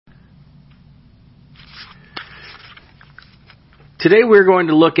Today we're going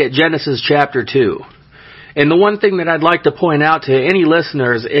to look at Genesis chapter 2. And the one thing that I'd like to point out to any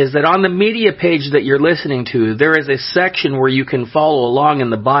listeners is that on the media page that you're listening to, there is a section where you can follow along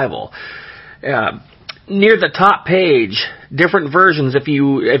in the Bible. Near the top page, different versions, if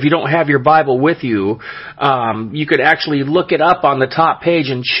you don't have your Bible with you, you could actually look it up on the top page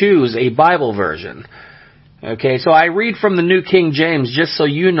and choose a Bible version. Okay, so I read from the New King James just so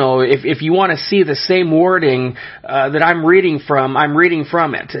you know, if you want to see the same wording that I'm reading from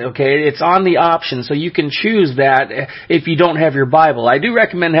it. Okay, it's on the option, so you can choose that if you don't have your Bible. I do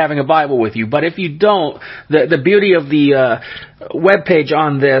recommend having a Bible with you, but if you don't, the beauty of the webpage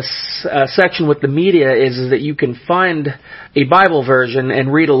on this section with the media is that you can find a Bible version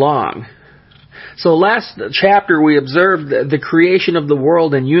and read along. So last chapter we observed the creation of the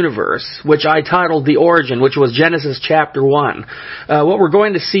world and universe, which I titled The Origin, which was Genesis chapter 1. What we're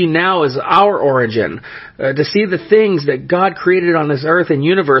going to see now is our origin. To see the things that God created on this earth and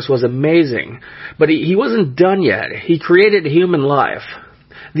universe was amazing. But he wasn't done yet. He created human life,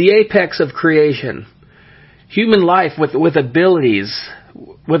 the apex of creation. Human life with abilities,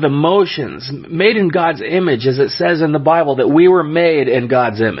 with emotions, made in God's image, as it says in the Bible that we were made in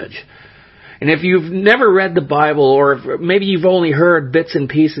God's image. And if you've never read the Bible, or maybe you've only heard bits and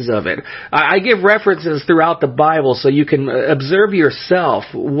pieces of it, I give references throughout the Bible so you can observe yourself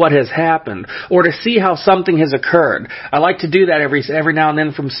what has happened, or to see how something has occurred. I like to do that every now and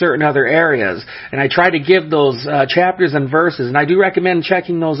then from certain other areas, and I try to give those chapters and verses, and I do recommend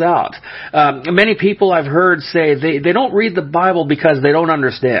checking those out. Many people I've heard say they don't read the Bible because they don't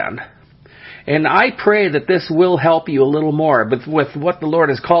understand. And I pray that this will help you a little more with what the Lord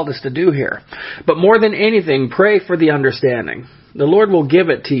has called us to do here. But more than anything, pray for the understanding. The Lord will give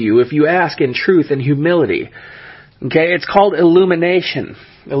it to you if you ask in truth and humility. Okay, it's called illumination.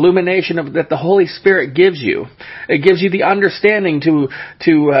 Illumination that the Holy Spirit gives you. It gives you the understanding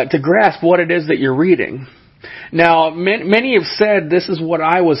to grasp what it is that you're reading. Now, many have said this is what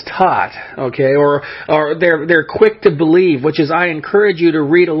I was taught, okay, or they're quick to believe, which is I encourage you to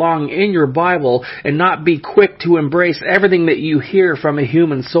read along in your Bible and not be quick to embrace everything that you hear from a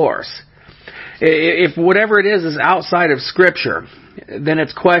human source. If whatever it is outside of Scripture, then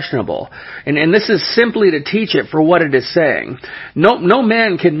it's questionable. And this is simply to teach it for what it is saying. No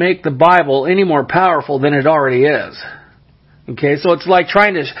man can make the Bible any more powerful than it already is. Okay, so it's like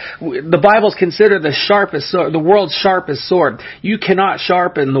the Bible's considered the world's sharpest sword. You cannot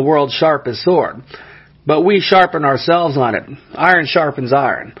sharpen the world's sharpest sword, but we sharpen ourselves on it. Iron sharpens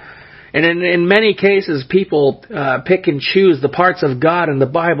iron. And in many cases, people pick and choose the parts of God in the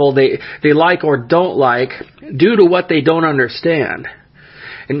Bible they like or don't like due to what they don't understand.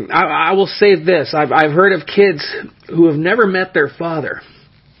 And I will say this, I've heard of kids who have never met their father,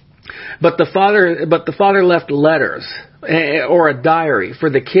 but the father left letters or a diary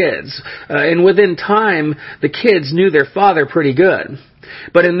for the kids. And within time, the kids knew their father pretty good.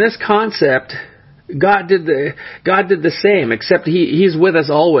 But in this concept, God did the same, except He's with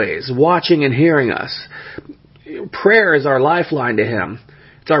us always, watching and hearing us. Prayer is our lifeline to Him.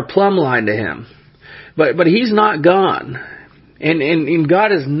 It's our plumb line to Him. But He's not gone. And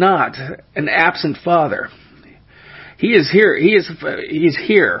God is not an absent Father. He is here. He's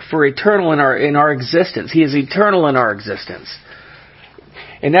here for eternal in our existence. He is eternal in our existence.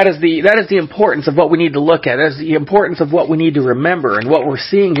 And that is the importance of what we need to look at. That is the importance of what we need to remember, and what we're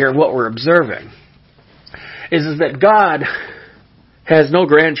seeing here and what we're observing is that God has no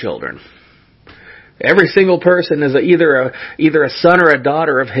grandchildren. Every single person is either a son or a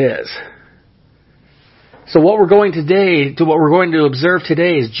daughter of His. So what we're going to observe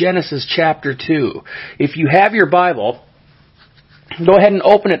today is Genesis chapter 2. If you have your Bible, go ahead and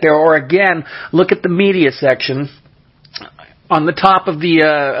open it there, or again, look at the media section on the top of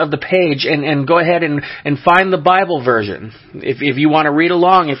the page and go ahead and find the Bible version if you want to read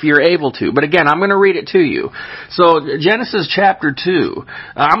along, if you're able to. But again, I'm going to read it to you. So Genesis chapter 2,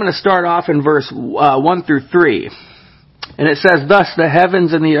 I'm going to start off in verse 1 through 3. And it says, "Thus the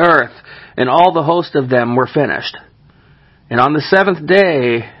heavens and the earth and all the host of them were finished. And on the seventh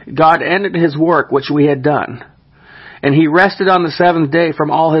day, God ended His work which He had done. And He rested on the seventh day from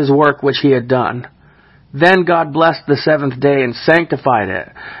all His work which He had done. Then God blessed the seventh day and sanctified it,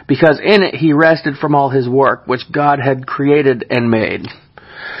 because in it He rested from all His work which God had created and made."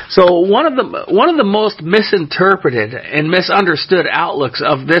 So one of the most misinterpreted and misunderstood outlooks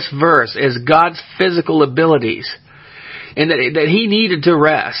of this verse is God's physical abilities, and that He needed to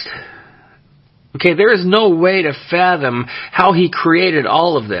rest. Okay, there is no way to fathom how He created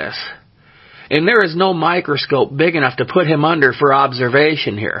all of this. And there is no microscope big enough to put Him under for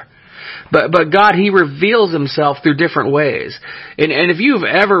observation here. But God, He reveals Himself through different ways. And if you've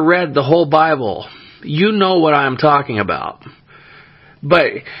ever read the whole Bible, you know what I'm talking about. But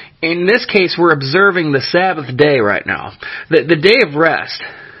in this case, we're observing the Sabbath day right now. The day of rest.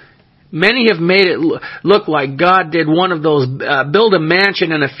 Many have made it look like God did one of those build a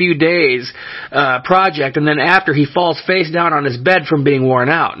mansion in a few days project, and then after He falls face down on His bed from being worn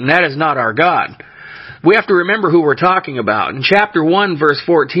out. And that is not our God. We have to remember who we're talking about. In chapter 1, verse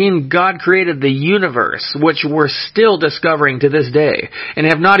 14, God created the universe, which we're still discovering to this day, and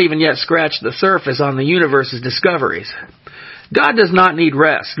have not even yet scratched the surface on the universe's discoveries. God does not need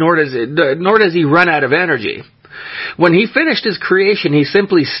rest, nor does He run out of energy. When He finished His creation, He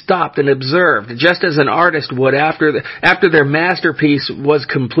simply stopped and observed, just as an artist would after their masterpiece was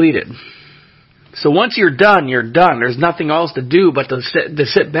completed. So once you're done, you're done. There's nothing else to do but to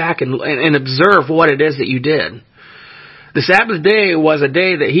sit back and observe what it is that you did. The Sabbath day was a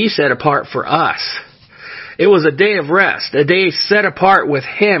day that He set apart for us. It was a day of rest, a day set apart with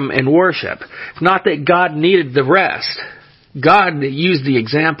Him in worship. It's not that God needed the rest. God used the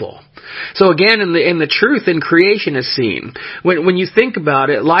example. So again, in the truth in creation is seen. When you think about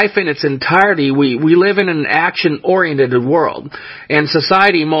it, life in its entirety, we live in an action-oriented world, and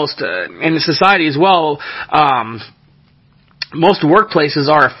society as well. Most workplaces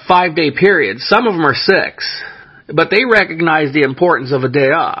are a 5-day period. Some of them are 6, but they recognize the importance of a day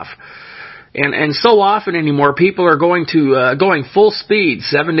off. And so often anymore, people are going full speed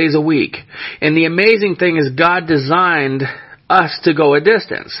 7 days a week. And the amazing thing is God designed us to go a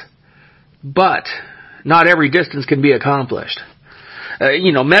distance. But not every distance can be accomplished.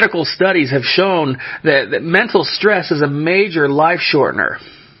 Medical studies have shown that mental stress is a major life shortener.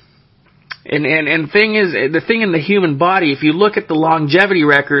 And the thing in the human body, if you look at the longevity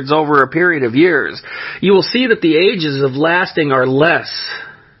records over a period of years, you will see that the ages of lasting are less.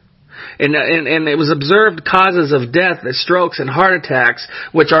 And it was observed causes of death, strokes and heart attacks,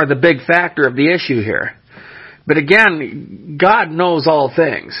 which are the big factor of the issue here. But again, God knows all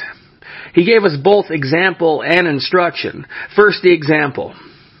things. He gave us both example and instruction. First the example.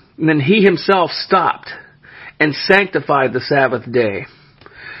 And then He Himself stopped and sanctified the Sabbath day.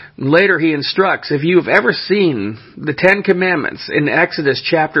 And later He instructs, if you have ever seen the 10 Commandments in Exodus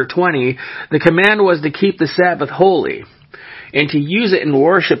chapter 20, the command was to keep the Sabbath holy and to use it in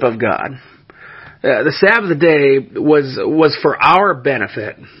worship of God. The Sabbath day was for our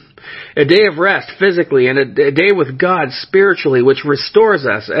benefit. A day of rest physically and a day with God spiritually, which restores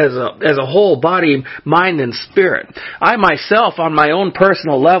us as a whole body, mind, and spirit. I myself, on my own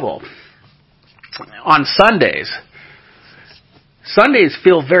personal level, on Sundays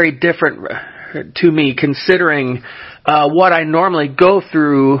feel very different to me considering what I normally go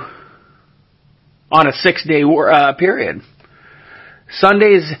through on a 6-day period.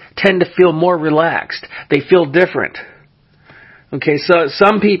 Sundays tend to feel more relaxed. They feel different. Okay, so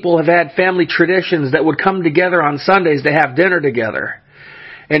some people have had family traditions that would come together on Sundays to have dinner together.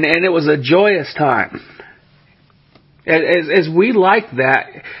 And it was a joyous time. As we like that,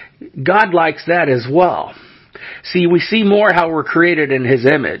 God likes that as well. See, we see more how we're created in His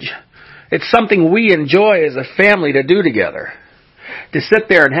image. It's something we enjoy as a family to do together. To sit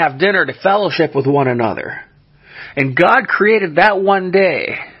there and have dinner, to fellowship with one another. And God created that one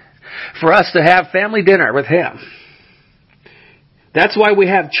day for us to have family dinner with Him. That's why we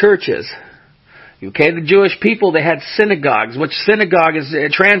have churches. Okay, the Jewish people, they had synagogues, which synagogue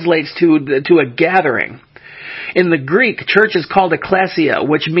translates to a gathering. In the Greek, church is called ekklesia,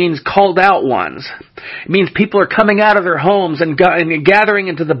 which means called out ones. It means people are coming out of their homes and gathering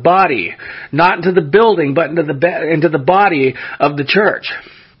into the body, not into the building, but into the body of the church.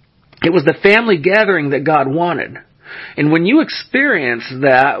 It was the family gathering that God wanted. And when you experience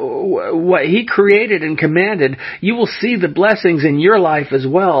that, what He created and commanded, you will see the blessings in your life as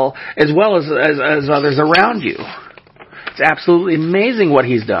well as others around you. It's absolutely amazing what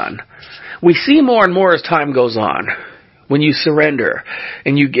He's done. We see more and more as time goes on. When you surrender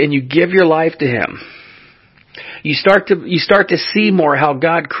and you give your life to Him, you start to see more how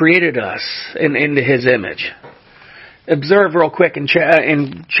God created us into His image. Observe real quick in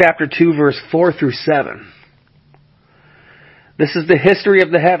chapter 2, verse 4 through 7. This is the history of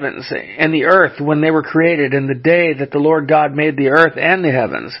the heavens and the earth when they were created in the day that the Lord God made the earth and the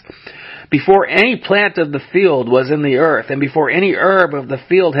heavens. Before any plant of the field was in the earth, and before any herb of the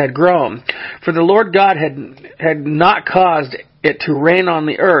field had grown. For the Lord God had not caused it to rain on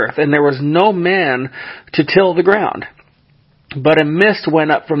the earth, and there was no man to till the ground. But a mist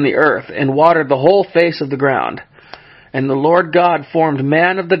went up from the earth, and watered the whole face of the ground. And the Lord God formed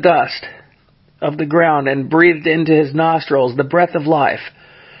man of the dust of the ground, and breathed into his nostrils the breath of life.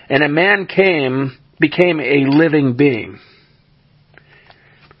 and a man became a living being.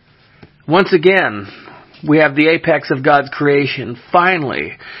 Once again, we have the apex of God's creation.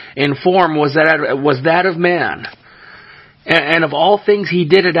 Finally, in form was that of man. And of all things, he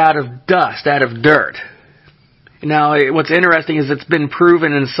did it out of dust, out of dirt. Now, what's interesting is it's been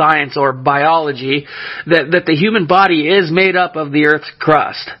proven in science or biology that the human body is made up of the earth's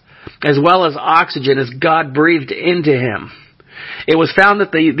crust, as well as oxygen as God breathed into him. It was found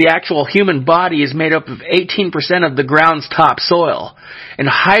that the actual human body is made up of 18% of the ground's topsoil, and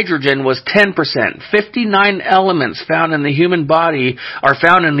hydrogen was 10%. 59 elements found in the human body are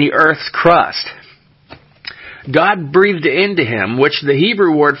found in the earth's crust. God breathed into him, which the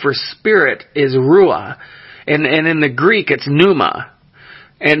Hebrew word for spirit is ruah, and in the Greek it's pneuma.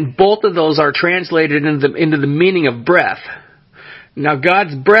 And both of those are translated into the meaning of breath. Now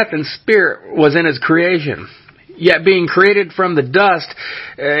God's breath and spirit was in his creation. Yet being created from the dust,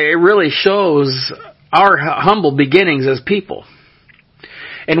 it really shows our humble beginnings as people.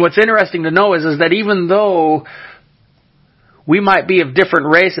 And what's interesting to know is that even though we might be of different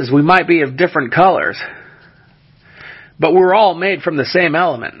races, we might be of different colors, but we're all made from the same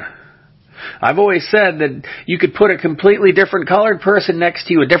element. I've always said that you could put a completely different colored person next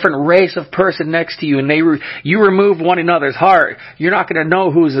to you, a different race of person next to you, and you remove one another's heart, you're not going to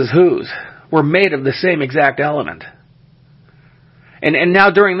know whose is whose. We're made of the same exact element. And now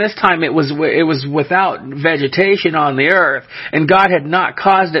during this time it was without vegetation on the earth, and God had not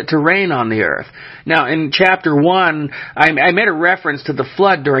caused it to rain on the earth. Now in chapter 1, I made a reference to the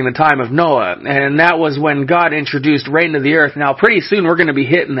flood during the time of Noah, and that was when God introduced rain to the earth. Now pretty soon we're going to be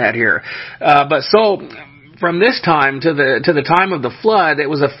hitting that here. But so from this time to the time of the flood, it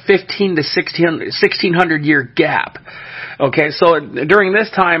was a 15 to 1600 year gap. Okay, so during this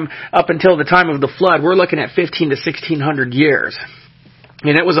time, up until the time of the flood, we're looking at 15 to 1600 years.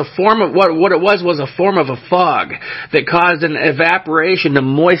 And it was a form of, what it was a form of a fog that caused an evaporation to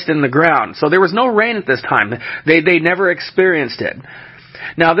moisten the ground. So there was no rain at this time. They never experienced it.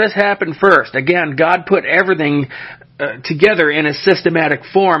 Now this happened first. Again, God put everything together in a systematic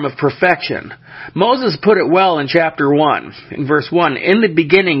form of perfection. Moses put it well in chapter 1, in verse 1. In the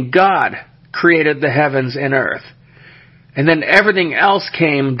beginning, God created the heavens and earth. And then everything else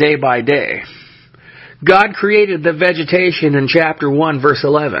came day by day. God created the vegetation in chapter 1, verse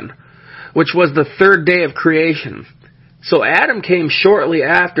 11, which was the third day of creation. So Adam came shortly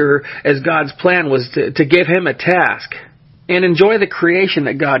after, as God's plan was to give him a task and enjoy the creation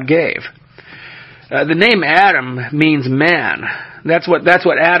that God gave. The name Adam means man. That's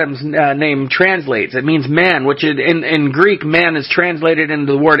what Adam's name translates. It means man, which in Greek, man is translated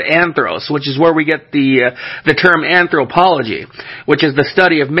into the word anthros, which is where we get the term anthropology, which is the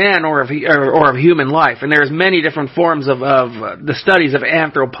study of man or of human life. And there's many different forms of the studies of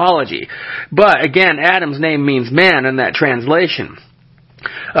anthropology. But again, Adam's name means man in that translation.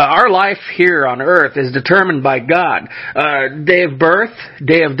 Our life here on earth is determined by God. Day of birth,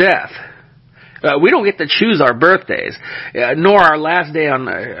 day of death. We don't get to choose our birthdays, nor our last day of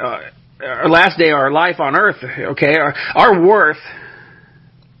our life on earth. Okay, our worth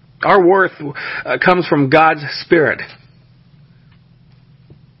comes from God's Spirit.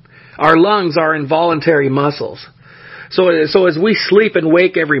 Our lungs are involuntary muscles. So as we sleep and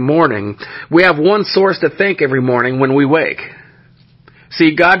wake every morning, we have one source to thank every morning when we wake.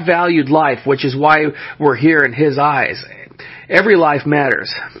 See, God valued life, which is why we're here in His eyes. Every life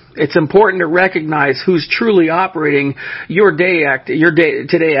matters. It's important to recognize who's truly operating your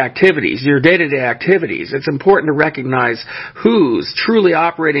day-to-day activities. It's important to recognize who's truly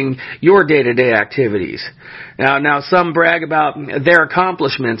operating your day-to-day activities. Now some brag about their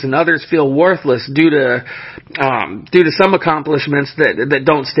accomplishments, and others feel worthless due to some accomplishments that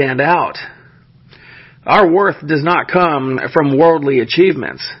don't stand out. Our worth does not come from worldly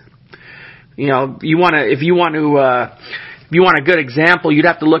achievements. If you want a good example, you'd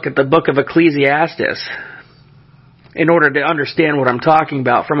have to look at the book of Ecclesiastes in order to understand what I'm talking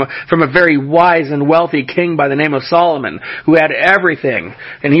about. From a very wise and wealthy king by the name of Solomon, who had everything,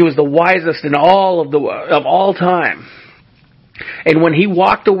 and he was the wisest in all of all time. And when he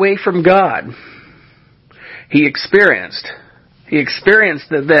walked away from God, he experienced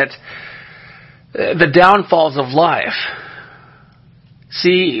that the downfalls of life.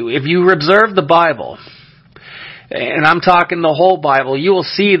 See, if you observe the Bible, and I'm talking the whole Bible, you will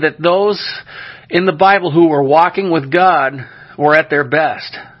see that those in the Bible who were walking with God were at their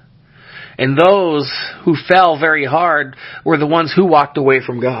best. And those who fell very hard were the ones who walked away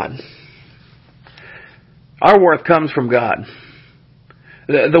from God. Our worth comes from God,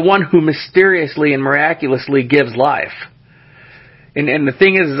 the one who mysteriously and miraculously gives life. And the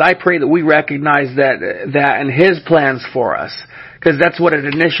thing is I pray that we recognize that and His plans for us. Because that's what it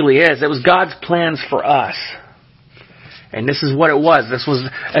initially is. It was God's plans for us. And this is what it was. This was,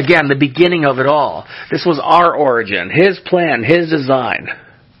 again, the beginning of it all. This was our origin. His plan, His design.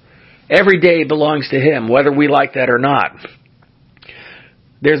 Every day belongs to Him, whether we like that or not.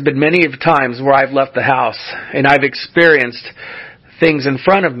 There's been many times where I've left the house and I've experienced things in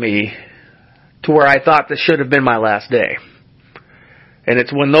front of me to where I thought this should have been my last day. And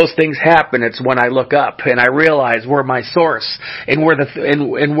it's when those things happen, it's when I look up and I realize where my source and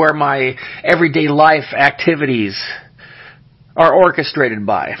where my everyday life activities are orchestrated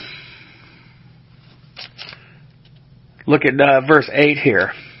by. Look at verse 8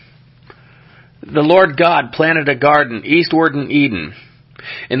 here. The Lord God planted a garden eastward in Eden,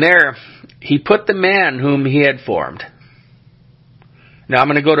 and there He put the man whom He had formed. Now I'm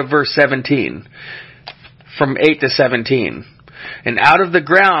going to go to verse 17, from 8 to 17. And out of the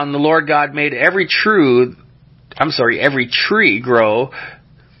ground the Lord God made every tree grow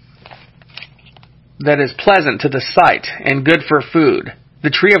that is pleasant to the sight and good for food. The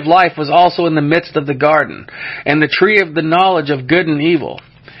tree of life was also in the midst of the garden, and the tree of the knowledge of good and evil.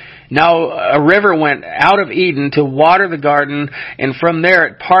 Now a river went out of Eden to water the garden, and from there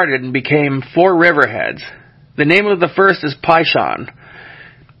it parted and became 4 riverheads. The name of the first is Pishon.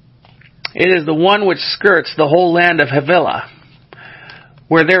 It is the one which skirts the whole land of Havilah,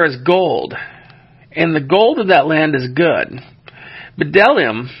 where there is gold, and the gold of that land is good.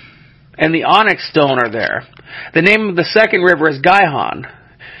 Bdellium and the onyx stone are there. The name of the second river is Gihon.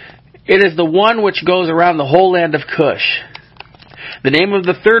 It is the one which goes around the whole land of Cush. The name of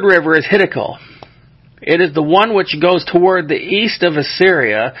the third river is Hiddekel. It is the one which goes toward the east of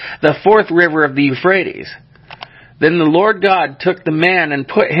Assyria, the fourth river of the Euphrates. Then the Lord God took the man and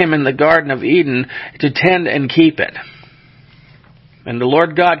put him in the Garden of Eden to tend and keep it. And the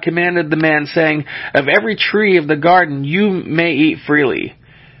Lord God commanded the man, saying, Of every tree of the garden you may eat freely,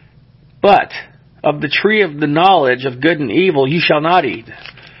 but of the tree of the knowledge of good and evil you shall not eat,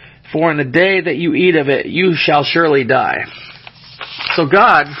 for in the day that you eat of it you shall surely die. So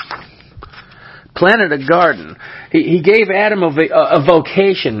God planted a garden. He gave Adam a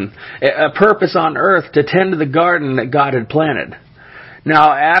vocation, a purpose on earth to tend to the garden that God had planted.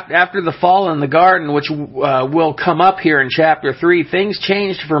 Now, after the fall in the garden, which will come up here in chapter 3, things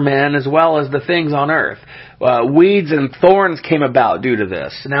changed for man as well as the things on earth. Weeds and thorns came about due to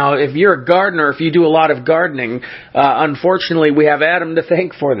this. Now, if you're a gardener, if you do a lot of gardening, unfortunately we have Adam to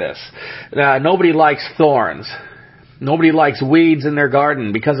thank for this. Nobody likes thorns. Nobody likes weeds in their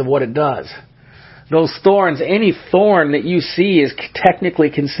garden because of what it does. Those thorns, any thorn that you see is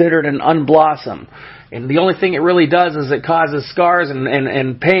technically considered an unblossom. And the only thing it really does is it causes scars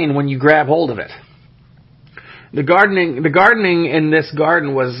and pain when you grab hold of it. The gardening in this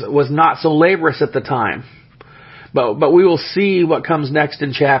garden was not so laborious at the time. But we will see what comes next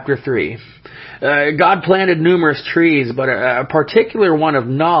in chapter 3. God planted numerous trees, but a particular one of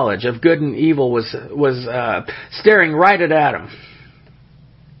knowledge of good and evil was staring right at Adam.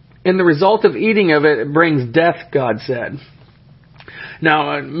 And the result of eating of it brings death, God said.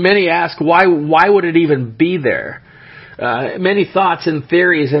 Now, many ask, why would it even be there? Many thoughts and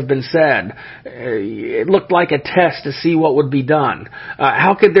theories have been said. It looked like a test to see what would be done.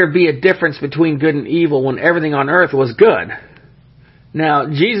 How could there be a difference between good and evil when everything on earth was good? Now,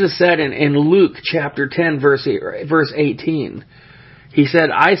 Jesus said in Luke chapter 10, verse 18, He said,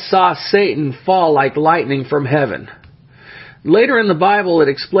 I saw Satan fall like lightning from heaven. Later in the Bible, it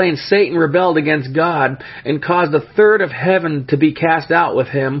explains Satan rebelled against God and caused a third of heaven to be cast out with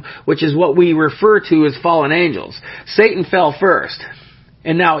him, which is what we refer to as fallen angels. Satan fell first,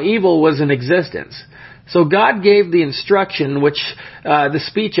 and now evil was in existence. So God gave the instruction, which the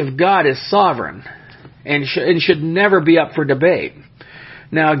speech of God is sovereign and should never be up for debate.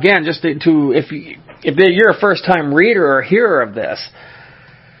 Now, again, just if you're a first-time reader or hearer of this,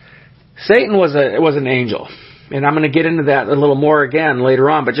 Satan was an angel. And I'm going to get into that a little more again later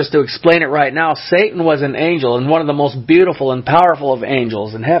on, but just to explain it right now, Satan was an angel and one of the most beautiful and powerful of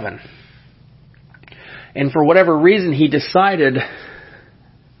angels in heaven. And for whatever reason, he decided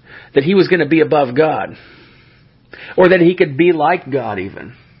that he was going to be above God, or that he could be like God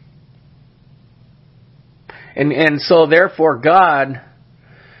even. And so therefore God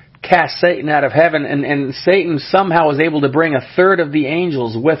cast Satan out of heaven, and Satan somehow was able to bring a third of the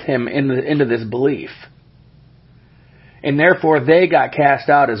angels with him into this belief. And therefore they got cast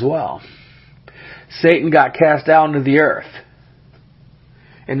out as well. Satan got cast out into the earth.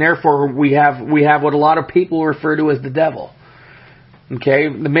 And therefore we have what a lot of people refer to as the devil. Okay?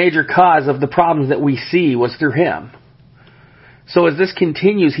 The major cause of the problems that we see was through him. So as this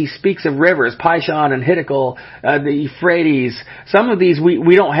continues, he speaks of rivers, Pishon and Hiddekel, the Euphrates. Some of these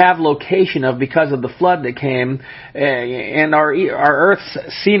we don't have location of because of the flood that came, and our Earth's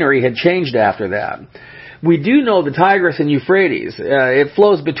scenery had changed after that. We do know the Tigris and Euphrates. It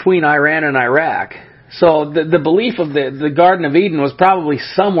flows between Iran and Iraq. So the belief of the Garden of Eden was probably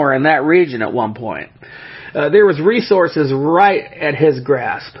somewhere in that region at one point. There was resources right at his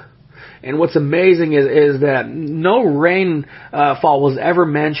grasp. And what's amazing is that no rainfall was ever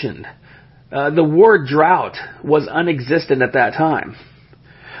mentioned. The word drought was unexistent at that time.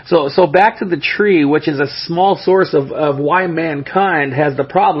 So back to the tree, which is a small source of why mankind has the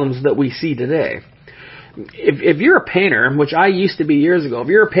problems that we see today. If you're a painter, which I used to be years ago, if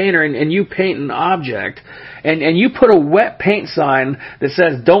you're a painter and you paint an object and you put a wet paint sign that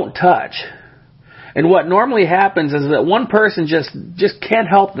says don't touch, and what normally happens is that one person just can't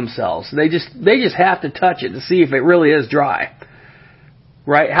help themselves. They just have to touch it to see if it really is dry.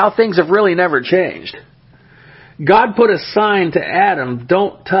 Right? How things have really never changed. God put a sign to Adam,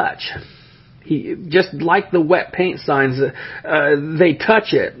 don't touch. He just like the wet paint signs, they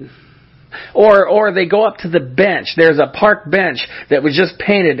touch it. Or they go up to the bench. There's a park bench that was just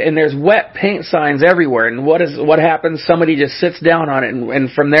painted, and there's wet paint signs everywhere. And what happens? Somebody just sits down on it, and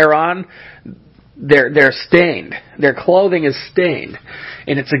from there on, they're stained. Their clothing is stained.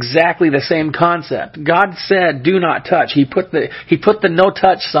 And it's exactly the same concept. God said, do not touch. He put the no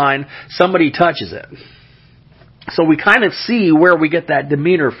touch sign. Somebody touches it. So we kind of see where we get that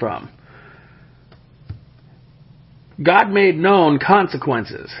demeanor from. God made known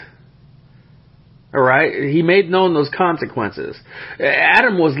consequences. Alright? He made known those consequences.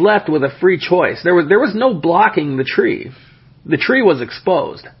 Adam was left with a free choice. There was no blocking the tree. The tree was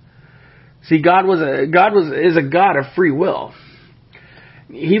exposed. See, God is a God of free will.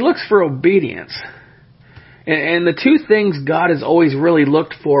 He looks for obedience. And the two things God has always really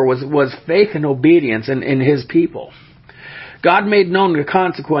looked for was faith and obedience in His people. God made known the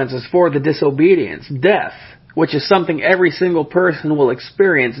consequences for the disobedience, death, which is something every single person will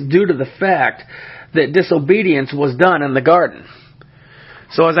experience due to the fact that disobedience was done in the garden.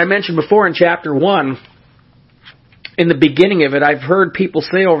 So as I mentioned before in chapter 1, in the beginning of it, I've heard people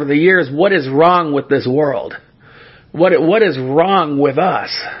say over the years, what is wrong with this world? What is wrong with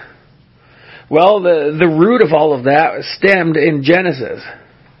us? Well, the root of all of that stemmed in Genesis.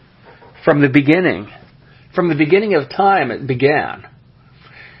 From the beginning. From the beginning of time, it began.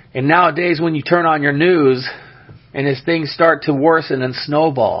 And nowadays, when you turn on your news, and as things start to worsen and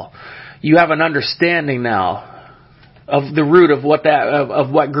snowball, you have an understanding now of the root of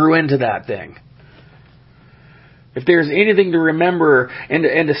what grew into that thing. If there's anything to remember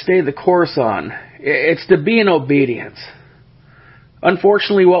and to stay the course on, it's to be in obedience.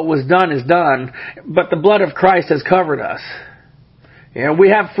 Unfortunately, what was done is done, but the blood of Christ has covered us. And we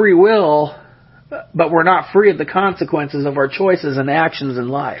have free will, but we're not free of the consequences of our choices and actions in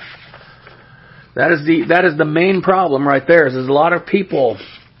life. That is the main problem right there. Is a lot of people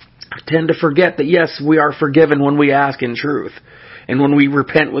tend to forget that yes, we are forgiven when we ask in truth and when we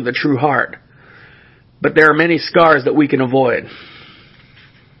repent with a true heart. But there are many scars that we can avoid.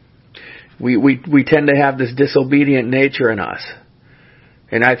 We tend to have this disobedient nature in us.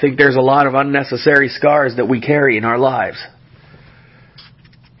 And I think there's a lot of unnecessary scars that we carry in our lives.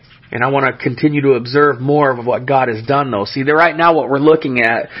 And I want to continue to observe more of what God has done, though. See, right now what we're looking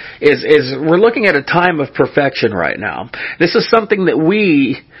at is we're looking at a time of perfection right now. This is something that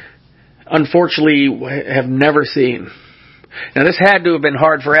we, unfortunately, have never seen. Now, this had to have been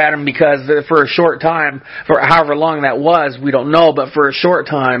hard for Adam because for a short time, for however long that was, we don't know, but for a short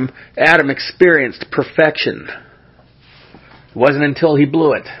time, Adam experienced perfection. It wasn't until he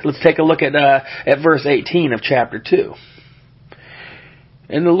blew it. Let's take a look at verse 18 of chapter 2.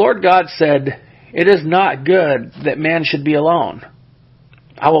 And the Lord God said, "It is not good that man should be alone.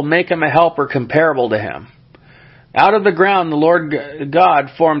 I will make him a helper comparable to him." Out of the ground the Lord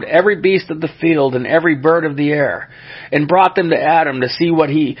God formed every beast of the field and every bird of the air, and brought them to Adam to see what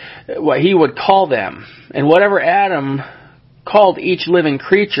he would call them. And whatever Adam called each living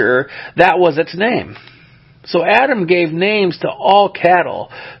creature, that was its name. So Adam gave names to all cattle,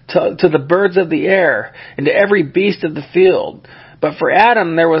 to the birds of the air, and to every beast of the field. But for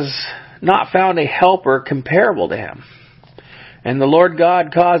Adam there was not found a helper comparable to him. And the Lord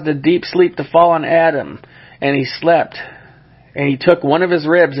God caused a deep sleep to fall on Adam, and he slept. And he took one of his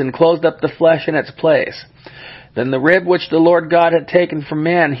ribs and closed up the flesh in its place. Then the rib which the Lord God had taken from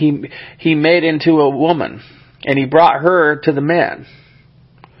man, he made into a woman, and he brought her to the man.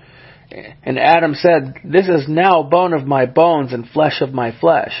 And Adam said, "This is now bone of my bones and flesh of my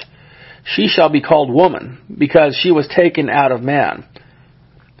flesh. she shall be called woman, because she was taken out of man.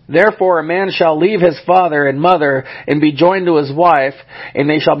 Therefore a man shall leave his father and mother, and be joined to his wife, and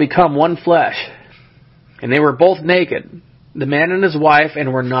they shall become one flesh. And they were both naked, the man and his wife,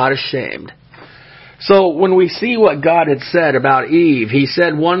 and were not ashamed. So when we see what God had said about Eve, He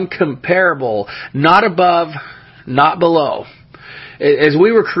said one comparable, not above, not below. As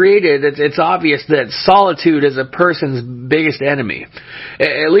we were created, it's obvious that solitude is a person's biggest enemy.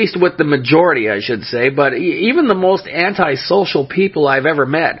 At least with the majority, I should say. But even the most antisocial people I've ever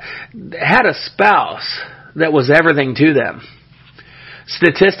met had a spouse that was everything to them.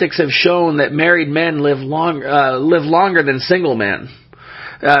 Statistics have shown that married men live longer than single men.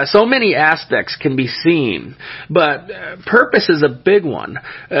 So many aspects can be seen, but purpose is a big one.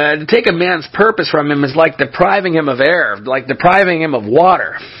 To take a man's purpose from him is like depriving him of air, like depriving him of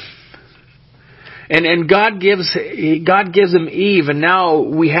water. And God gives him Eve, and now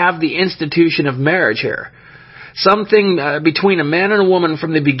we have the institution of marriage here. Something between a man and a woman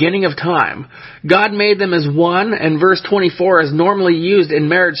from the beginning of time. God made them as one, and verse 24 is normally used in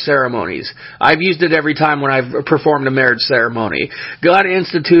marriage ceremonies. I've used it every time when I've performed a marriage ceremony. God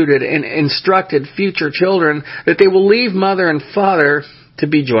instituted and instructed future children that they will leave mother and father to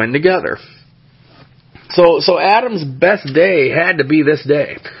be joined together. So Adam's best day had to be this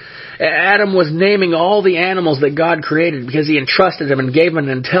day. Adam was naming all the animals that God created because He entrusted him and gave him an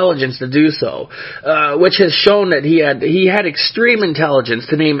intelligence to do so, which has shown that he had extreme intelligence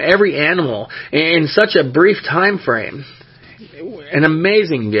to name every animal in such a brief time frame. An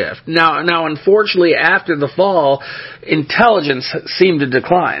amazing gift. Now, unfortunately, after the fall, intelligence seemed to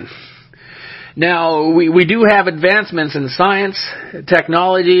decline. Now, we do have advancements in science,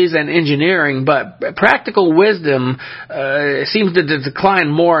 technologies, and engineering, but practical wisdom seems to decline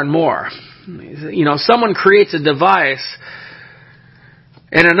more and more. You know, someone creates a device,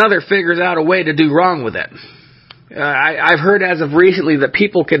 and another figures out a way to do wrong with it. I've heard as of recently that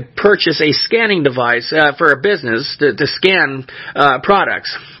people could purchase a scanning device for a business to scan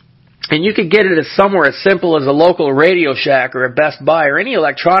products. And you could get it somewhere as simple as a local Radio Shack or a Best Buy or any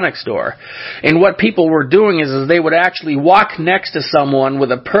electronics store. And what people were doing is they would actually walk next to someone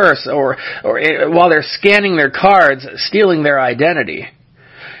with a purse or while they're scanning their cards, stealing their identity.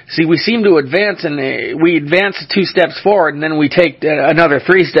 See, we seem to advance, and we advance 2 steps forward, and then we take another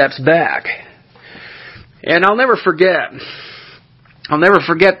 3 steps back. And I'll never forget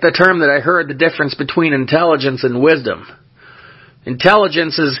the term that I heard, the difference between intelligence and wisdom.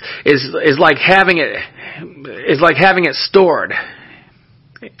 Intelligence is like having it stored.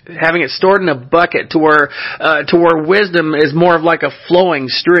 Having it stored in a bucket to where wisdom is more of like a flowing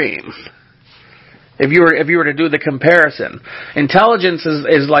stream. If you were to do the comparison. Intelligence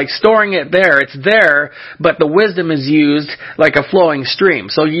is like storing it there. It's there, but the wisdom is used like a flowing stream.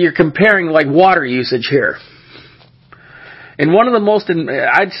 So you're comparing like water usage here. And one of the most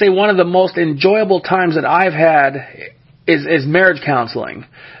enjoyable times that I've had is marriage counseling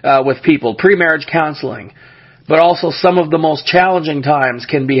with people, pre-marriage counseling. But also some of the most challenging times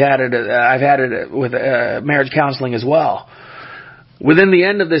can be I've had it with marriage counseling as well. Within the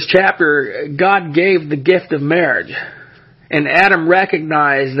end of this chapter, God gave the gift of marriage. And Adam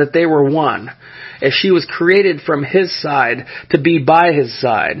recognized that they were one, as she was created from his side to be by his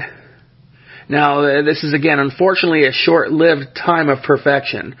side. Now, this is again, unfortunately, a short-lived time of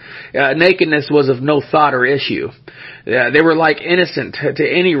perfection. Nakedness was of no thought or issue. They were like innocent to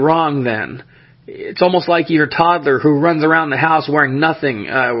any wrong then. It's almost like your toddler who runs around the house wearing nothing.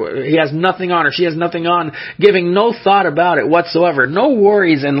 He has nothing on or she has nothing on, giving no thought about it whatsoever. No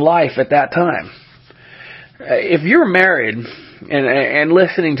worries in life at that time. If you're married and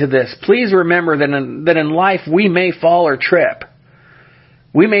listening to this, please remember that in life we may fall or trip.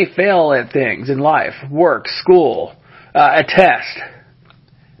 We may fail at things in life, work, school, a test.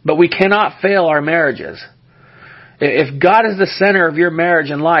 But we cannot fail our marriages. If God is the center of your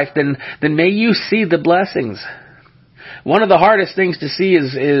marriage and life, then may you see the blessings. One of the hardest things to see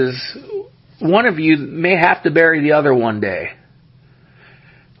is one of you may have to bury the other one day,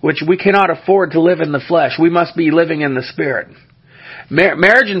 which we cannot afford to live in the flesh. We must be living in the Spirit.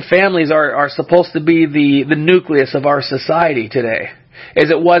 Marriage and families are supposed to be the nucleus of our society today,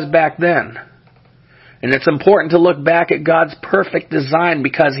 as it was back then. And it's important to look back at God's perfect design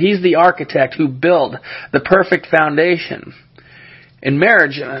because He's the architect who built the perfect foundation. In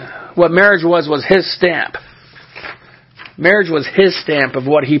marriage, what marriage was His stamp. Marriage was His stamp of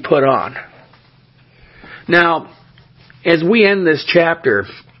what He put on. Now, as we end this chapter,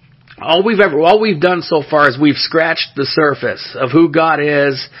 all we've done so far is we've scratched the surface of who God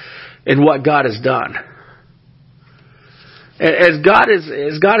is and what God has done. As God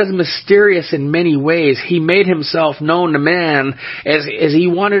is mysterious in many ways, He made Himself known to man as He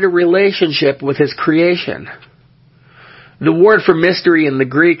wanted a relationship with His creation. The word for mystery in the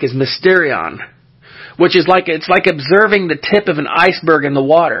Greek is mysterion, which is it's like observing the tip of an iceberg in the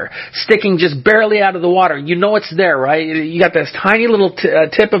water, sticking just barely out of the water. You know it's there, right? You got this tiny little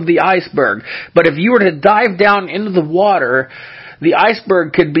tip of the iceberg. But if you were to dive down into the water, the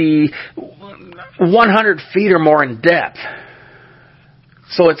iceberg could be 100 feet or more in depth.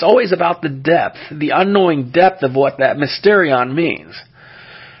 So it's always about the depth, the unknowing depth of what that mysterion means.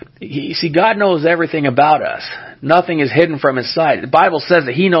 You see, God knows everything about us. Nothing is hidden from His sight. The Bible says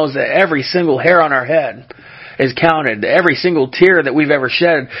that He knows that every single hair on our head is counted. Every single tear that we've ever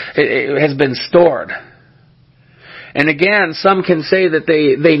shed it has been stored. And again, some can say that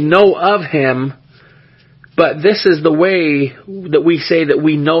they know of Him, but this is the way that we say that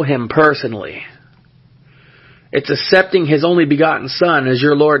we know Him personally. It's accepting His only begotten Son as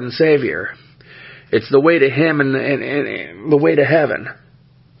your Lord and Savior. It's the way to Him and the way to heaven.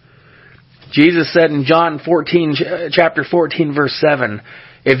 Jesus said in John 14, chapter 14, verse 7,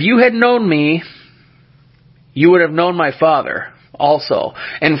 "If you had known me, you would have known my Father also.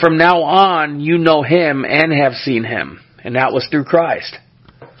 And from now on, you know Him and have seen Him." And that was through Christ.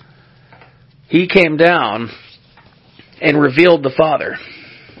 He came down and revealed the Father.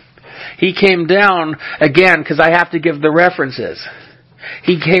 He came down, again, because I have to give the references.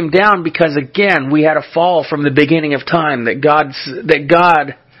 He came down because, again, we had a fall from the beginning of time, that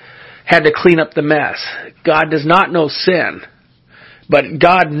God had to clean up the mess. God does not know sin, but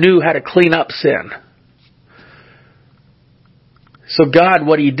God knew how to clean up sin. So God,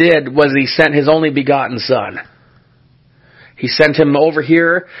 what He did was He sent His only begotten Son. He sent Him over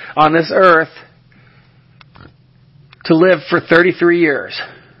here on this earth to live for 33 years.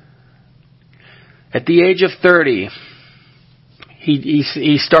 At the age of 30,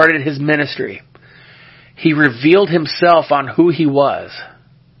 he started His ministry. He revealed Himself on who He was.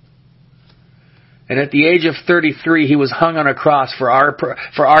 And at the age of 33, He was hung on a cross for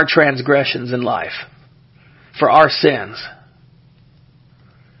our transgressions in life, for our sins.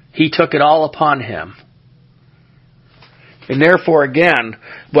 He took it all upon Him. And therefore, again,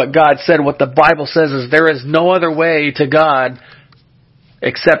 what God said, what the Bible says is there is no other way to God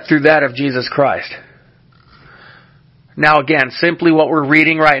except through that of Jesus Christ. Now again, simply what we're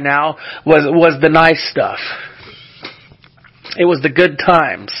reading right now was the nice stuff. It was the good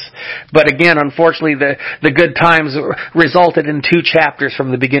times. But again, unfortunately, the good times resulted in 2 chapters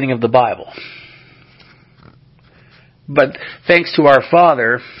from the beginning of the Bible. But thanks to our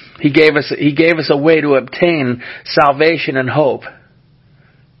Father, He gave us a way to obtain salvation and hope.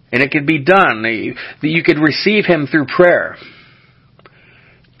 And it could be done. You could receive Him through prayer.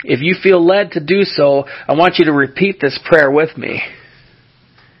 If you feel led to do so, I want you to repeat this prayer with me.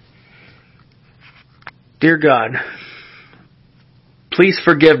 Dear God, please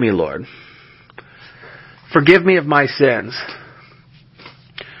forgive me, Lord. Forgive me of my sins.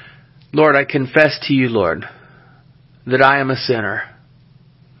 Lord, I confess to you, Lord, that I am a sinner.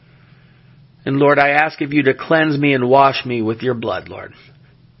 And Lord, I ask of you to cleanse me and wash me with your blood, Lord.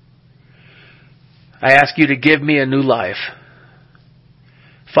 I ask you to give me a new life.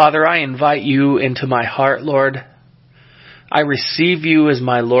 Father, I invite you into my heart, Lord. I receive you as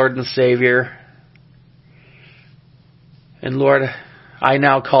my Lord and Savior. And Lord, I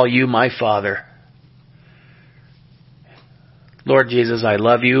now call you my Father. Lord Jesus, I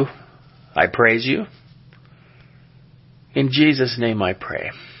love you. I praise you. In Jesus' name I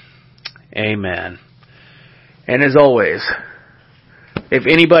pray. Amen. And as always, if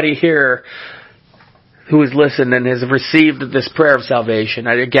anybody here who has listened and has received this prayer of salvation,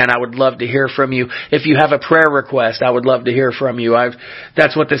 I would love to hear from you. If you have a prayer request, I would love to hear from you.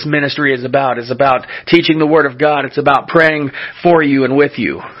 That's what this ministry is about. It's about teaching the Word of God. It's about praying for you and with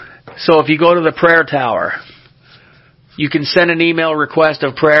you. So if you go to the prayer tower, you can send an email request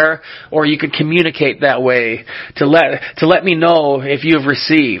of prayer, or you could communicate that way to let me know if you have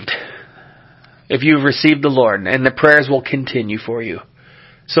received the Lord, and the prayers will continue for you.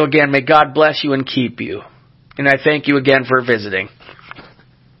 So again, may God bless you and keep you. And I thank you again for visiting.